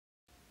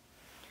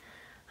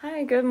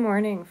Hi, good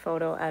morning,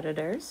 photo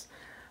editors.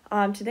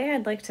 Today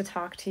I'd like to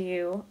talk to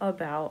you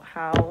about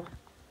how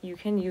you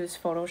can use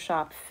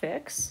Photoshop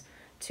Fix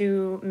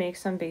to make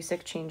some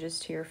basic changes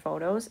to your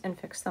photos and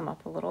fix them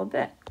up a little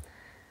bit.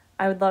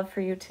 I would love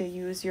for you to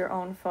use your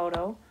own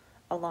photo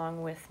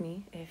along with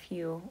me if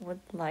you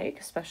would like,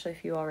 especially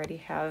if you already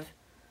have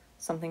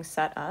something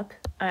set up.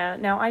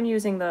 Now I'm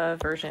using the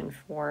version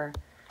for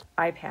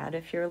iPad.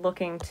 If you're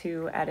looking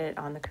to edit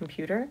on the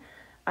computer,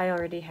 I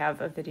already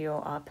have a video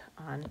up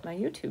on my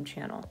YouTube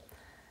channel.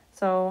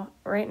 So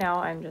right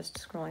now I'm just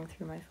scrolling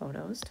through my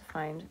photos to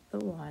find the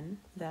one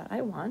that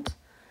I want.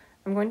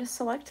 I'm going to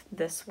select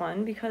this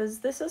one because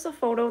this is a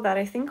photo that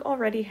I think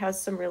already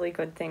has some really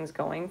good things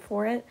going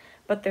for it,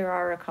 but there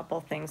are a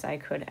couple things I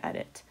could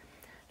edit.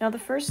 Now the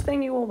first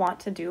thing you will want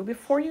to do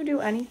before you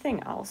do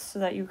anything else, so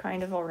that you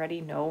kind of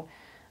already know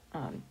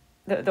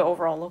the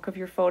overall look of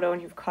your photo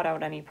and you've cut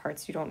out any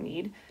parts you don't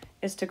need,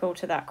 is to go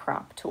to that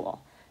crop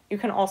tool. You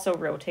can also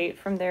rotate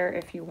from there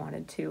if you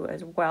wanted to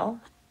as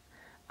well.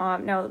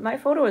 Now my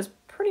photo is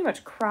pretty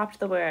much cropped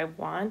the way I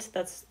want.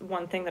 That's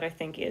one thing that I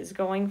think is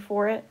going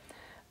for it.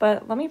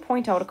 But let me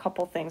point out a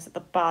couple things at the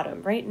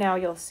bottom. Right now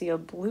you'll see a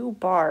blue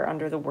bar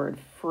under the word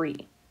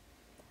free.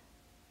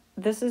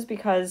 This is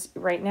because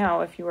right now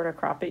if you were to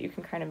crop it, you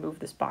can kind of move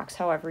this box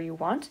however you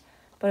want.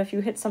 But if you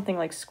hit something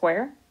like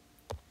square,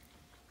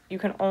 you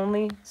can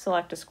only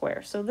select a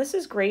square. So this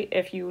is great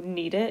if you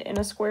need it in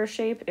a square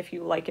shape, if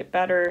you like it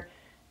better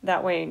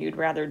that way and you'd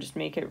rather just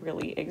make it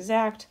really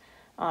exact.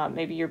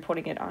 Maybe you're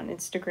putting it on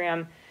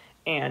Instagram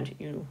and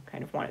you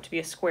kind of want it to be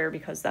a square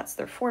because that's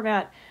their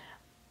format.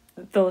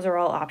 Those are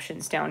all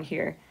options down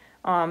here.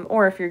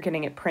 Or if you're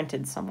getting it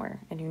printed somewhere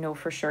and you know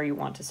for sure you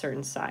want a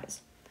certain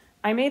size.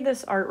 I made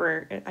this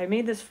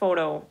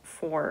photo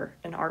for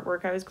an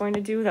artwork I was going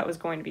to do that was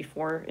going to be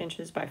 4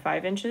 inches by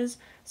 5 inches.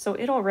 So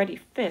it already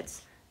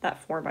fits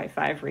that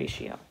 4:5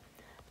 ratio.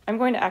 I'm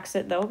going to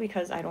exit though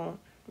because I don't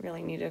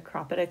really need to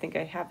crop it. I think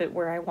I have it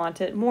where I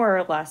want it more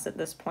or less at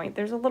this point.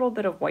 There's a little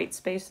bit of white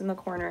space in the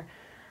corner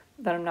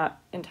that I'm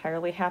not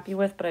entirely happy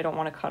with, but I don't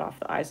want to cut off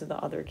the eyes of the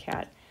other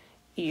cat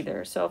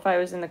either. So if I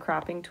was in the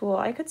cropping tool,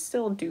 I could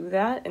still do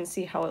that and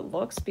see how it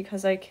looks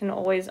because I can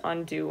always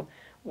undo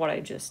what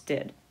I just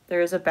did. There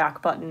is a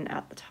back button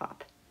at the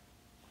top.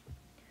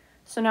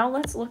 So now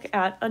let's look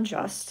at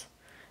adjust.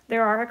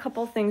 There are a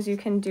couple things you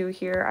can do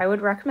here. I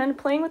would recommend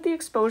playing with the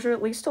exposure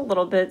at least a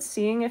little bit,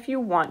 seeing if you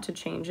want to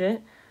change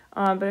it.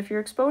 But if your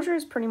exposure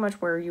is pretty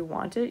much where you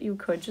want it, you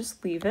could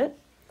just leave it.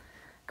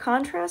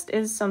 Contrast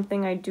is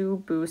something I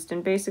do boost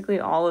in basically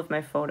all of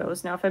my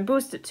photos. Now, if I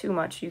boost it too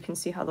much, you can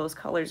see how those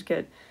colors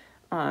get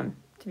to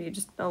be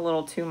just a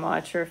little too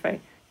much. Or if I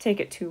take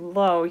it too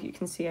low, you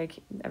can see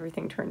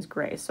everything turns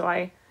gray. So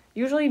I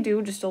usually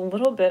do just a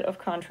little bit of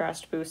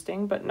contrast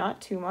boosting, but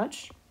not too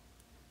much.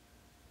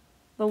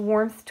 The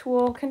warmth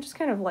tool can just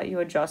kind of let you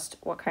adjust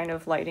what kind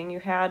of lighting you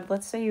had.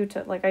 Let's say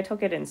I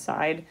took it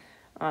inside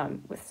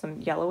with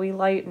some yellowy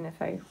light, and if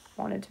I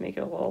wanted to make it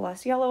a little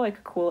less yellow, I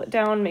could cool it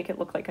down, make it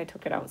look like I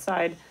took it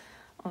outside.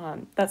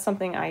 That's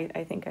something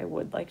I think I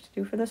would like to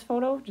do for this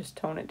photo, just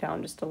tone it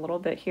down just a little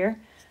bit here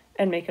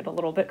and make it a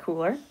little bit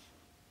cooler.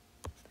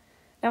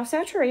 Now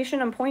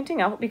saturation I'm pointing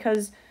out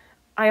because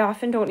I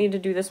often don't need to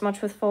do this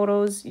much with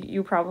photos.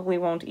 You probably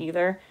won't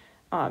either.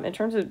 In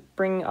terms of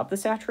bringing up the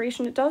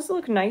saturation, it does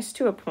look nice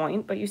to a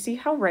point, but you see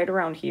how right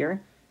around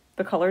here,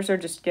 the colors are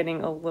just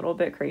getting a little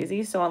bit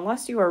crazy. So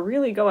unless you are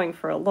really going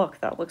for a look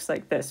that looks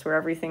like this, where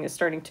everything is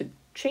starting to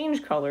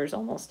change colors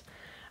almost,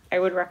 I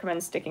would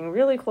recommend sticking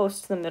really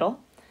close to the middle.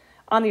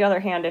 On the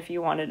other hand, if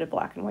you wanted a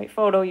black and white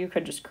photo, you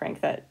could just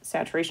crank that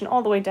saturation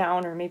all the way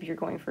down, or maybe you're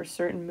going for a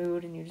certain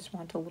mood and you just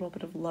want a little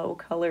bit of low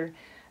color.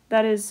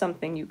 That is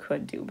something you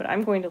could do, but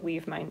I'm going to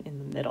leave mine in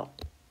the middle.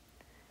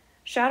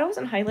 Shadows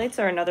and highlights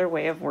are another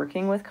way of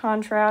working with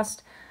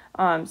contrast.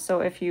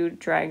 So if you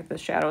drag the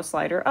shadow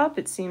slider up,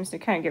 it seems to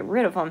kind of get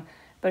rid of them.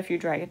 But if you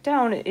drag it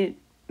down, it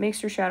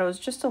makes your shadows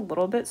just a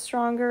little bit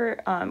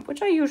stronger,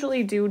 which I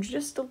usually do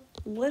just a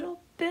little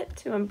bit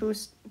to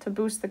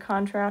boost the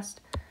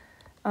contrast.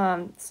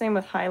 Same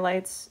with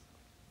highlights.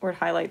 Word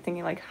highlight,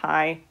 thinking like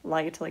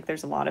highlight, like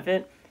there's a lot of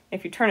it.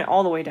 If you turn it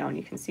all the way down,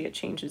 you can see it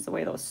changes the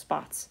way those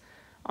spots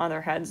on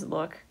their heads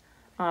look.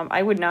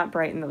 I would not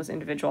brighten those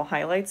individual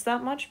highlights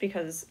that much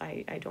because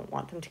I don't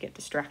want them to get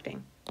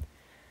distracting.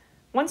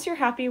 Once you're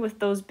happy with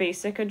those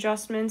basic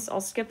adjustments,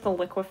 I'll skip the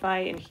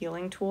liquify and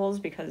healing tools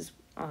because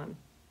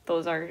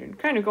those are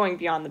kind of going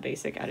beyond the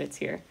basic edits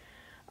here.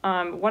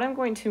 What I'm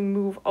going to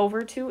move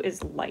over to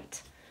is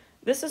light.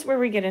 This is where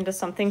we get into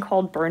something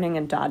called burning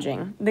and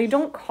dodging. They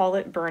don't call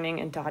it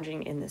burning and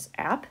dodging in this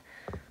app,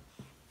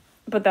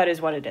 but that is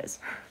what it is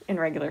in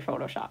regular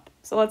Photoshop.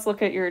 So let's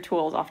look at your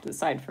tools off to the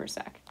side for a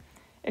sec.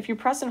 If you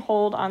press and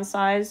hold on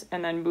size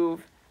and then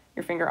move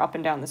your finger up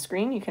and down the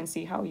screen, you can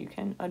see how you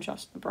can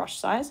adjust the brush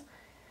size.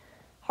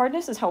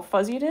 Hardness is how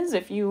fuzzy it is.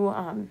 If you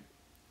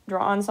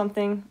draw on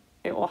something,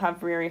 it will have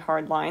very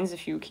hard lines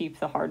if you keep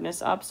the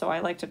hardness up. So I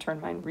like to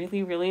turn mine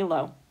really, really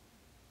low.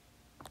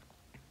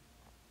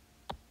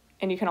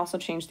 and you can also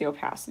change the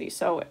opacity.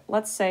 So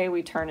let's say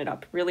we turn it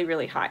up really,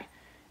 really high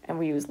and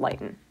we use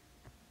lighten.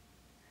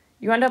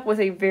 You end up with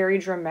a very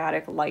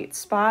dramatic light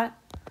spot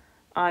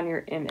on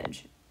your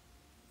image.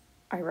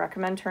 I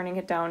recommend turning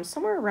it down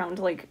somewhere around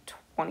like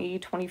 20,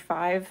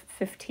 25,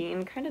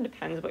 15, kind of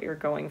depends what you're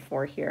going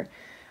for here.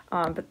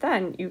 But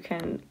then you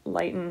can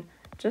lighten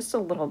just a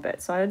little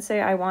bit. So I would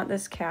say I want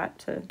this cat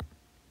to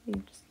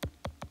be just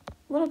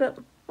a little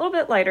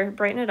bit lighter,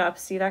 brighten it up,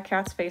 see that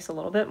cat's face a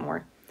little bit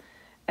more.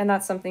 And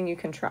that's something you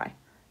can try.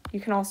 You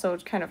can also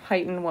kind of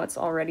heighten what's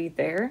already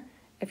there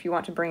if you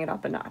want to bring it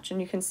up a notch. And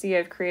you can see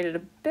I've created a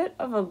bit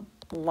of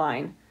a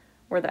line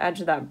where the edge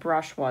of that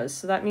brush was.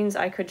 So that means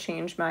I could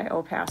change my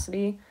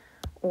opacity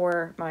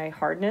or my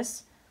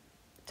hardness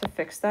to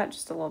fix that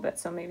just a little bit.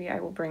 So maybe I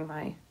will bring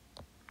my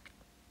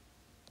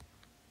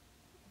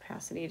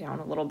opacity down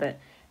a little bit.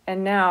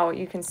 And now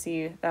you can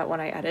see that when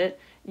I edit,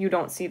 you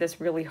don't see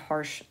this really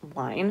harsh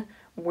line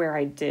where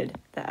I did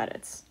the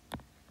edits.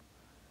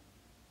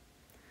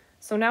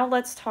 So now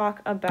let's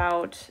talk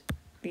about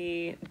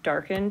the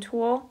darken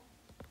tool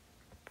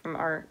from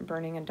our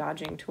burning and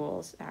dodging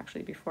tools.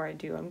 Actually, before I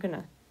do, I'm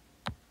gonna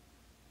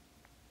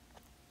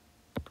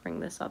bring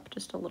this up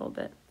just a little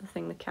bit, the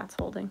thing the cat's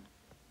holding.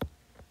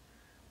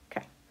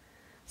 Okay,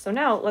 so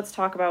now let's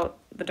talk about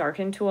the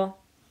darken tool.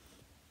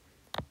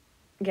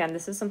 Again,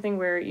 this is something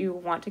where you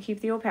want to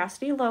keep the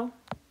opacity low.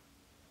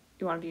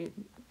 You want to be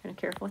kind of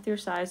careful with your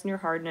size and your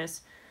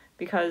hardness,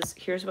 because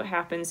here's what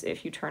happens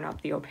if you turn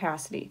up the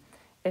opacity.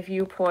 If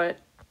you put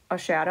a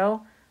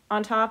shadow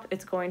on top,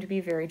 it's going to be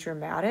very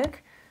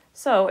dramatic.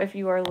 So if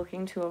you are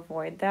looking to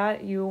avoid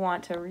that, you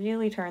want to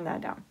really turn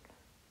that down.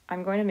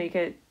 I'm going to make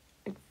it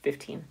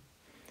 15,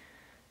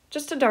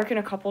 just to darken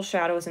a couple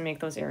shadows and make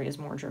those areas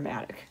more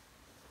dramatic.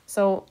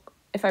 So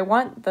if I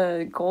want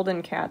the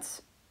golden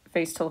cat's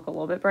face to look a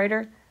little bit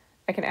brighter,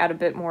 I can add a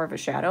bit more of a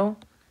shadow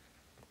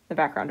in the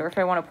background. Or if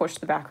I want to push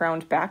the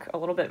background back a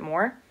little bit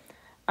more,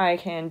 I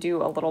can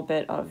do a little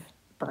bit of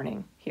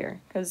burning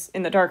here, because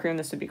in the darkroom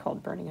this would be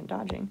called burning and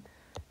dodging.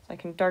 So I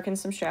can darken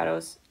some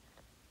shadows.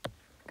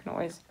 I can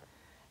always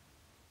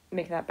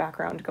make that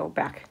background go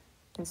back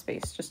in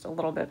space just a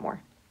little bit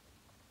more.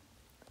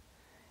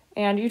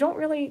 And you don't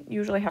really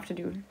usually have to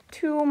do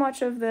too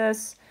much of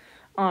this.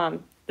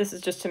 This is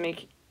just to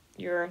make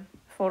your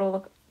photo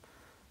look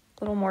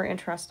a little more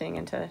interesting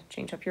and to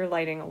change up your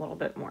lighting a little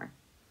bit more.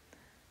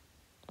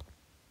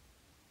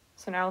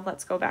 So now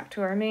let's go back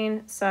to our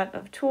main set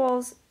of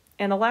tools.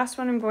 And the last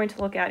one I'm going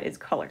to look at is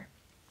color.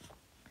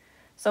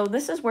 So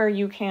this is where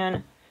you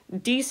can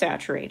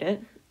desaturate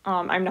it.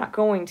 I'm not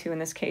going to in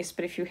this case,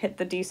 but if you hit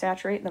the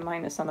desaturate, the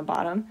minus on the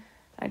bottom,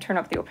 and I turn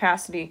up the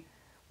opacity,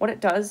 what it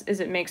does is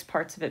it makes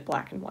parts of it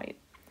black and white.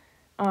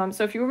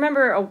 So if you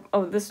remember,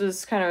 this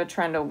was kind of a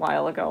trend a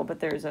while ago, but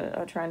there's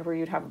a trend where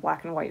you'd have a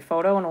black and white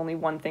photo and only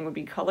one thing would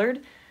be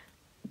colored.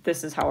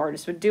 This is how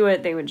artists would do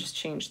it. They would just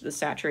change the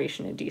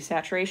saturation and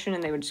desaturation,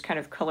 and they would just kind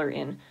of color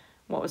in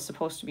what was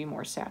supposed to be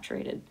more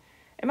saturated.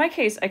 In my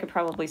case, I could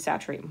probably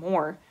saturate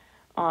more.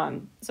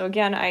 So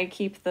again, I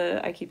keep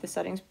the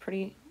settings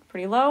pretty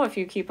low. If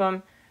you keep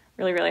them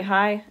really, really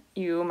high,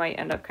 you might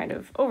end up kind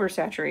of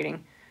oversaturating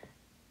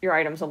your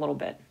items a little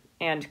bit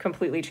and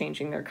completely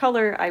changing their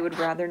color. I would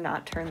rather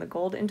not turn the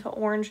gold into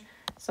orange,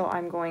 so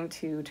I'm going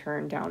to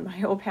turn down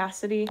my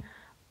opacity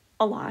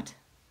a lot.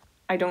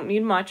 I don't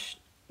need much.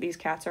 These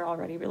cats are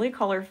already really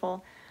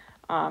colorful.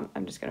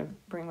 I'm just gonna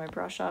bring my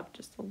brush up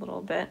just a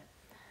little bit.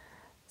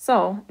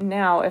 So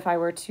now if I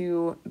were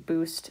to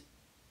boost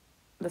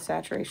the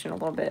saturation a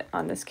little bit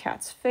on this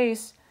cat's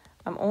face,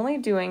 I'm only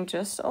doing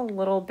just a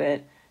little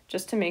bit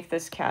just to make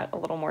this cat a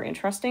little more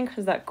interesting,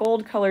 because that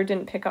gold color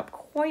didn't pick up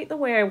quite the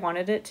way I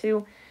wanted it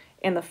to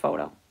in the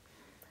photo.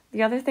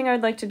 The other thing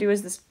I'd like to do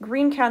is this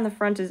green cat in the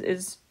front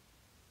is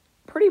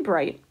pretty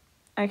bright.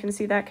 I can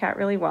see that cat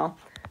really well,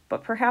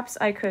 but perhaps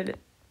I could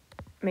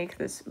make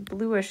this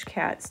bluish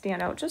cat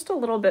stand out just a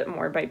little bit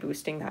more by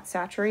boosting that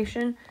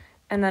saturation.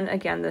 And then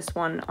again, this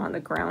one on the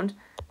ground,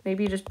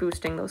 maybe just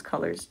boosting those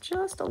colors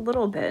just a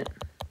little bit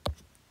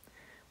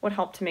would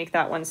help to make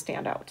that one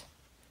stand out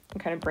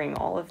and kind of bring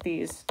all of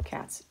these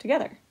cats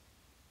together.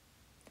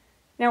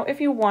 Now, if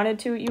you wanted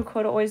to, you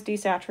could always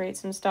desaturate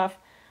some stuff.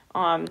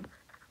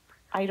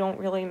 I don't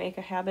really make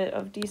a habit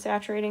of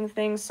desaturating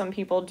things. Some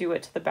people do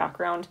it to the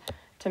background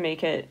to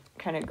make it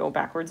kind of go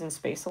backwards in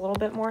space a little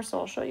bit more. So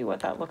I'll show you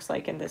what that looks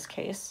like in this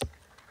case.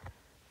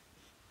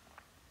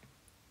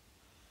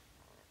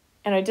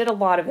 And I did a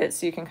lot of it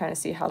so you can kind of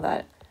see how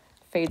that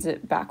fades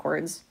it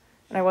backwards.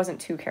 And I wasn't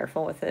too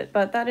careful with it,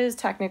 but that is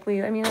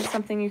technically, I mean, it's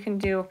something you can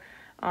do.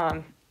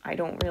 I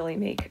don't really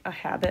make a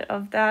habit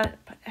of that,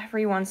 but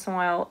every once in a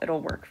while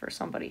it'll work for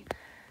somebody.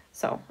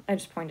 So I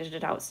just pointed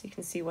it out so you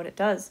can see what it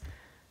does.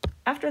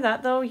 After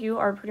that though, you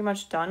are pretty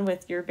much done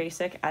with your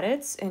basic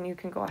edits, and you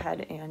can go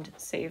ahead and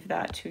save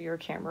that to your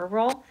camera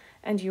roll,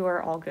 and you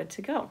are all good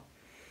to go.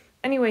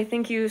 Anyway,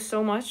 thank you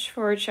so much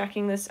for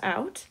checking this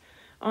out.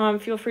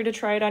 Feel free to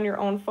try it on your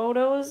own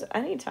photos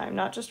anytime,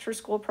 not just for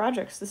school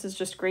projects. This is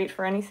just great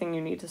for anything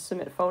you need to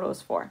submit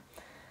photos for.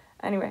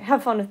 Anyway,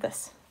 have fun with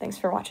this. Thanks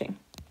for watching.